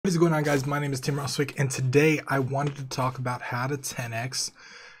What is going on, guys? My name is Tim Roswick, and today I wanted to talk about how to 10x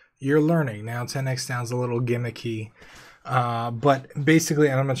your learning. Now, 10x sounds a little gimmicky, but basically,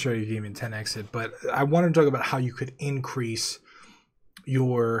 and I'm not sure you can even 10x it, but I wanted to talk about how you could increase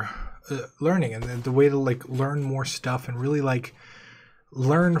your learning and the way to learn more stuff and really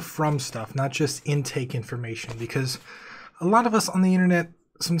learn from stuff, not just intake information. Because a lot of us on the internet,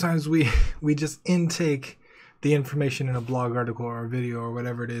 sometimes we just intake the information in a blog article or a video or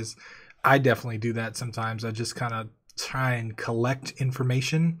whatever it is. I definitely do that sometimes. I just kind of try and collect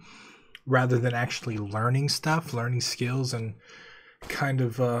information rather than actually learning stuff, learning skills, and kind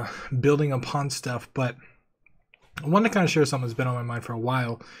of building upon stuff. But I want to kind of share something that's been on my mind for a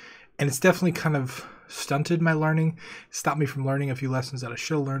while, and it's definitely kind of stunted my learning, stopped me from learning a few lessons that I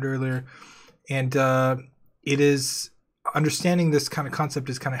should have learned earlier. And it is understanding this kind of concept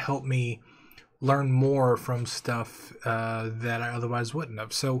has kind of helped me learn more from stuff that I otherwise wouldn't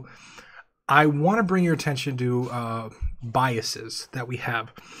have. So I want to bring your attention to biases that we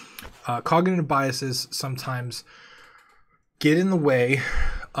have. Cognitive biases sometimes get in the way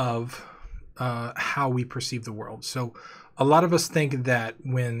of how we perceive the world. So a lot of us think that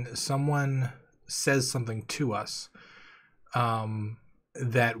when someone says something to us,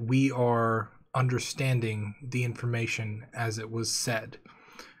 that we are understanding the information as it was said,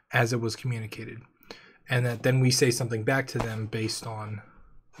 as it was communicated, and that then we say something back to them based on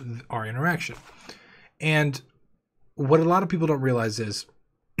our interaction. And what a lot of people don't realize is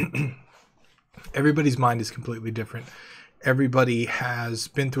everybody's mind is completely different. Everybody has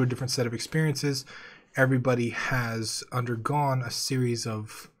been through a different set of experiences. Everybody has undergone a series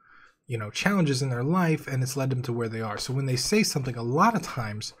of challenges in their life, and it's led them to where they are. So when they say something, a lot of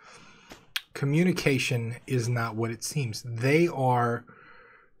times communication is not what it seems. They are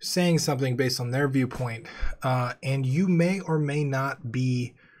saying something based on their viewpoint, and you may or may not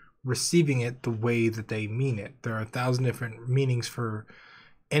be receiving it the way that they mean it. There are 1,000 different meanings for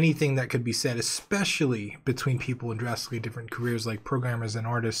anything that could be said, especially between people in drastically different careers, like programmers and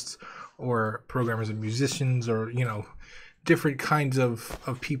artists, or programmers and musicians, or different kinds of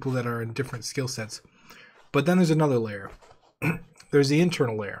people that are in different skill sets. But then there's another layer. There's the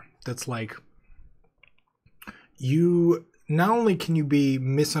internal layer that's like, you not only can you be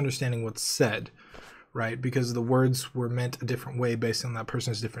misunderstanding what's said, right? Because the words were meant a different way based on that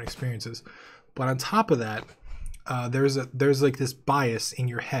person's different experiences. But on top of that, there's like this bias in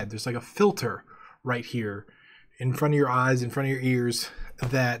your head. There's like a filter right here in front of your eyes, in front of your ears,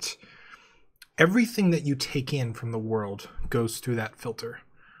 that everything that you take in from the world goes through that filter,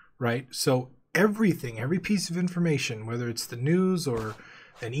 right? So everything, every piece of information, whether it's the news or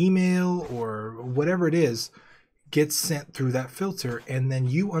an email or whatever it is, gets sent through that filter, and then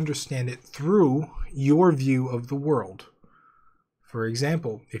you understand it through your view of the world. For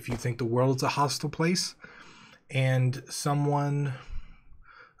example, if you think the world is a hostile place and someone,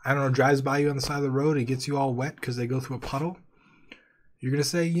 I don't know, drives by you on the side of the road and gets you all wet because they go through a puddle, you're going to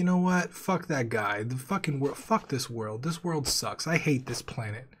say, you know what? Fuck that guy. The fucking world. Fuck this world. This world sucks. I hate this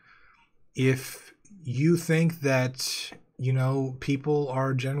planet. If you think that, people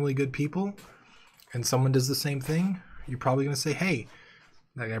are generally good people, and someone does the same thing, you're probably going to say, hey,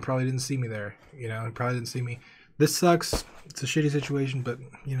 that guy probably didn't see me there. He probably didn't see me. This sucks. It's a shitty situation, but,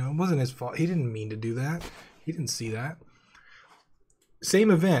 it wasn't his fault. He didn't mean to do that. He didn't see that.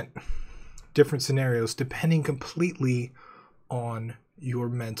 Same event, different scenarios, depending completely on your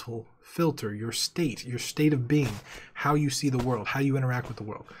mental filter, your state of being, how you see the world, how you interact with the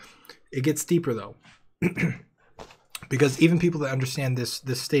world. It gets deeper, though. Because even people that understand this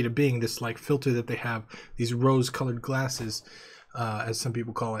state of being, this filter that they have, these rose-colored glasses, as some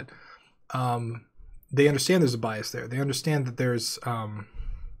people call it, they understand there's a bias there. They understand that there's,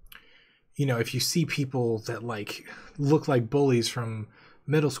 if you see people that look like bullies from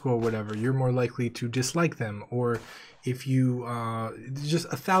middle school or whatever, you're more likely to dislike them. Or if you, just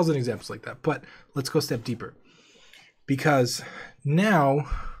 1,000 examples like that. But let's go a step deeper. Because now,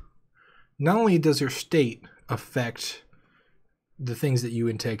 not only does your state affect the things that you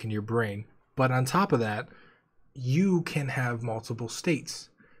intake in your brain, but on top of that, you can have multiple states.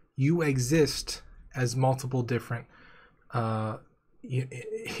 You exist as multiple different,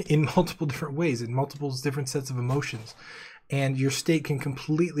 in multiple different ways, in multiple different sets of emotions, and your state can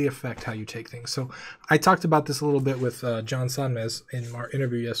completely affect how you take things. So I talked about this a little bit with John Sonmez in our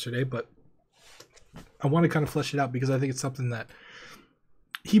interview yesterday, but I want to kind of flesh it out because I think it's something that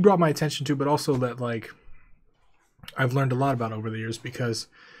he brought my attention to, but also that I've learned a lot about over the years. Because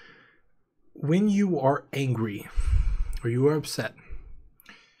when you are angry or you are upset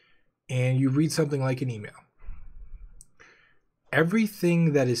and you read something like an email,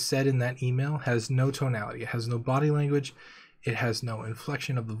 everything that is said in that email has no tonality. It has no body language. It has no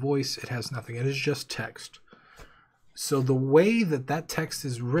inflection of the voice. It has nothing. It is just text. So the way that that text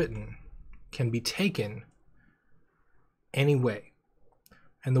is written can be taken any way.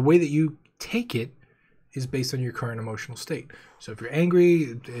 And the way that you take it is based on your current emotional state. So if you're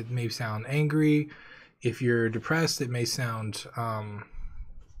angry, it may sound angry. If you're depressed, it may sound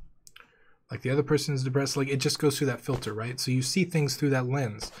like the other person is depressed. Like, it just goes through that filter, right? So you see things through that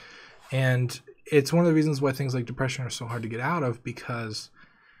lens. And it's one of the reasons why things like depression are so hard to get out of, because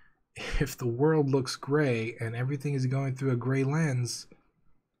if the world looks gray and everything is going through a gray lens,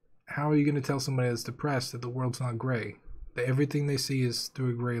 how are you going to tell somebody that's depressed that the world's not gray? That everything they see is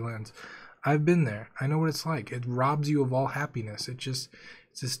through a gray lens. I've been there. I know what it's like. It robs you of all happiness. It's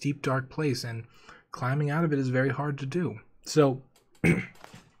this deep, dark place, and climbing out of it is very hard to do. So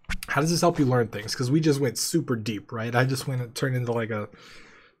how does this help you learn things? Because we just went super deep, right? I just went and turned into like a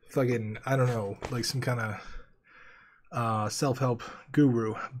fucking, I don't know, like some kind of self-help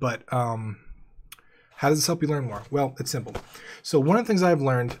guru. But how does this help you learn more? Well, it's simple. So one of the things I've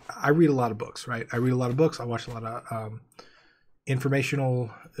learned, I read a lot of books, right? I read a lot of books. I watch a lot of informational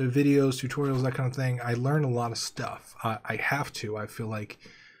videos, tutorials, that kind of thing. I learn a lot of stuff. I have to. I feel like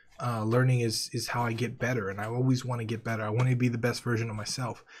learning is how I get better, and I always want to get better. I want to be the best version of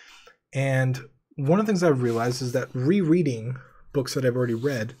myself. And one of the things I've realized is that rereading books that I've already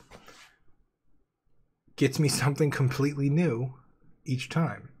read gets me something completely new each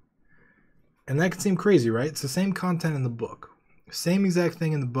time. And that can seem crazy, right? It's the same content in the book. Same exact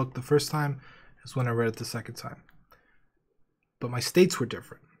thing in the book the first time as when I read it the second time. But my states were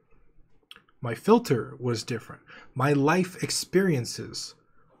different. My filter was different. My life experiences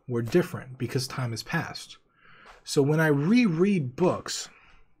were different because time has passed. So when I reread books,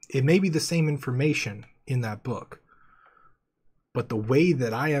 it may be the same information in that book, but the way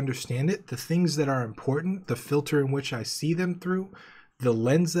that I understand it, the things that are important, the filter in which I see them through, the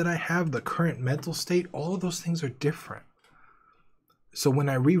lens that I have, the current mental state, all of those things are different. So when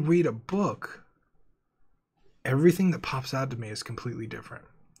I reread a book, everything that pops out to me is completely different.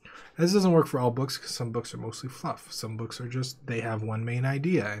 This doesn't work for all books, because some books are mostly fluff. Some books are just, they have one main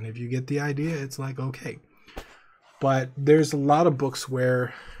idea, and if you get the idea, it's like, okay. But there's a lot of books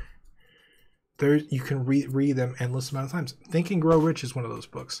where you can read them endless amount of times. Think and Grow Rich is one of those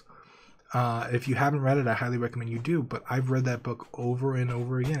books. If you haven't read it, I highly recommend you do. But I've read that book over and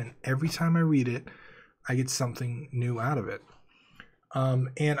over again, and every time I read it, I get something new out of it.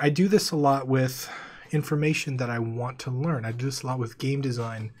 And I do this a lot with information that I want to learn. I do this a lot with game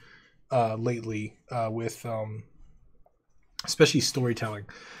design lately, with especially storytelling,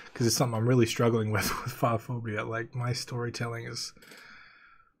 because it's something I'm really struggling with Phobophobia. Like, my storytelling is,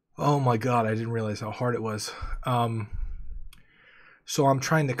 oh my god, I didn't realize how hard it was. So I'm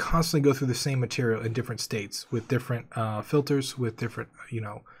trying to constantly go through the same material in different states with different filters, with different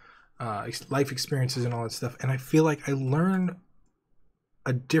life experiences and all that stuff, and I feel like I learn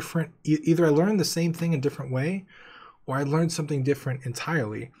a different, either I learn the same thing a different way, or I learn something different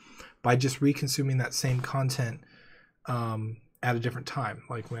entirely by just reconsuming that same content at a different time.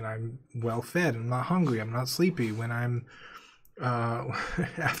 Like when I'm well fed, I'm not hungry, I'm not sleepy, when I'm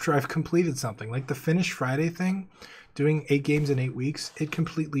after I've completed something. Like the Finish Friday thing, doing 8 games in 8 weeks, it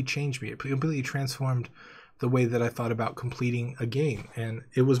completely changed me. It completely transformed the way that I thought about completing a game. And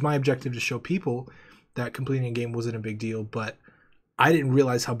it was my objective to show people that completing a game wasn't a big deal, but I didn't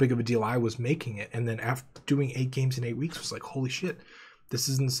realize how big of a deal I was making it. And then after doing 8 games in 8 weeks was like, holy shit, this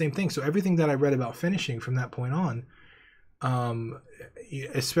isn't the same thing. So everything that I read about finishing from that point on,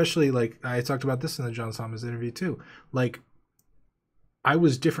 especially like I talked about this in the John Thomas interview too, like I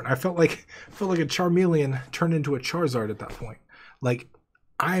was different. I felt like a Charmeleon turned into a Charizard at that point. Like,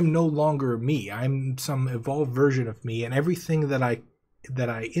 I'm no longer me. I'm some evolved version of me, and everything that I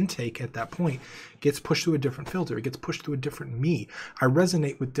intake at that point gets pushed through a different filter. It gets pushed through a different me. I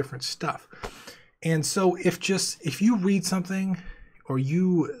resonate with different stuff. And so if you read something, or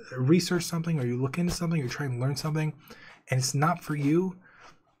you research something, or you look into something, or try and learn something, and it's not for you,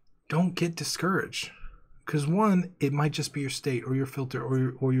 don't get discouraged. Because one, it might just be your state or your filter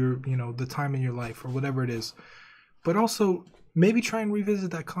or your the time in your life or whatever it is. But also maybe try and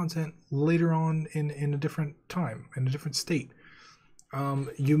revisit that content later on in a different time, in a different state.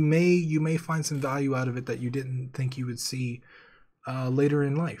 You may find some value out of it that you didn't think you would see later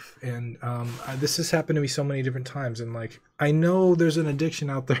in life. And this has happened to me so many different times. And like, I know there's an addiction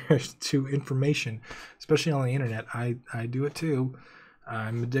out there to information, especially on the internet. I do it too.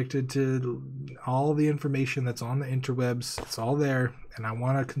 I'm addicted to all the information that's on the interwebs. It's all there, and I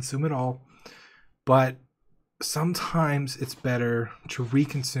want to consume it all. But sometimes it's better to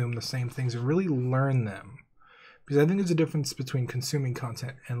reconsume the same things and really learn them, because I think there's a difference between consuming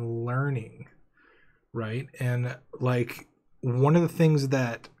content and learning, right? And like, one of the things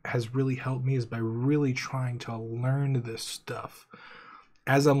that has really helped me is by really trying to learn this stuff.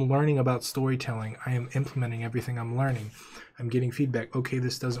 As I'm learning about storytelling, I am implementing everything I'm learning. I'm getting feedback. Okay,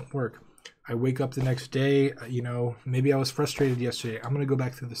 this doesn't work. I wake up the next day, maybe I was frustrated yesterday. I'm going to go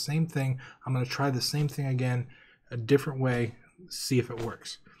back through the same thing. I'm going to try the same thing again, a different way, see if it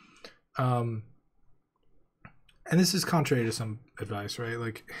works. And this is contrary to some advice, right?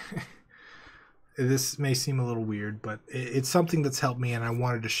 Like, this may seem a little weird, but it's something that's helped me, and I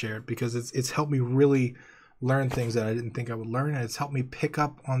wanted to share it because it's helped me really learn things that I didn't think I would learn, and it's helped me pick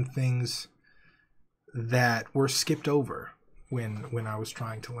up on things that were skipped over when I was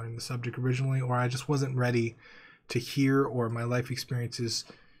trying to learn the subject originally, or I just wasn't ready to hear, or my life experiences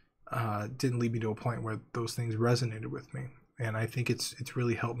didn't lead me to a point where those things resonated with me. And I think it's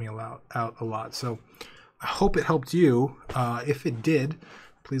really helped me out a lot. So I hope it helped you. If it did,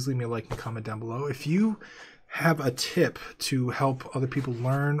 please leave me a like and comment down below. If you have a tip to help other people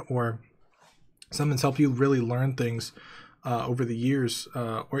learn, or something's helped you really learn things over the years,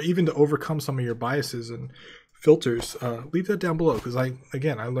 or even to overcome some of your biases and filters, leave that down below, because I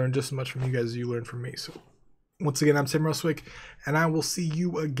learned just as much from you guys as you learned from me. So once again, I'm Tim Rustwick, and I will see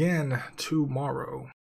you again tomorrow.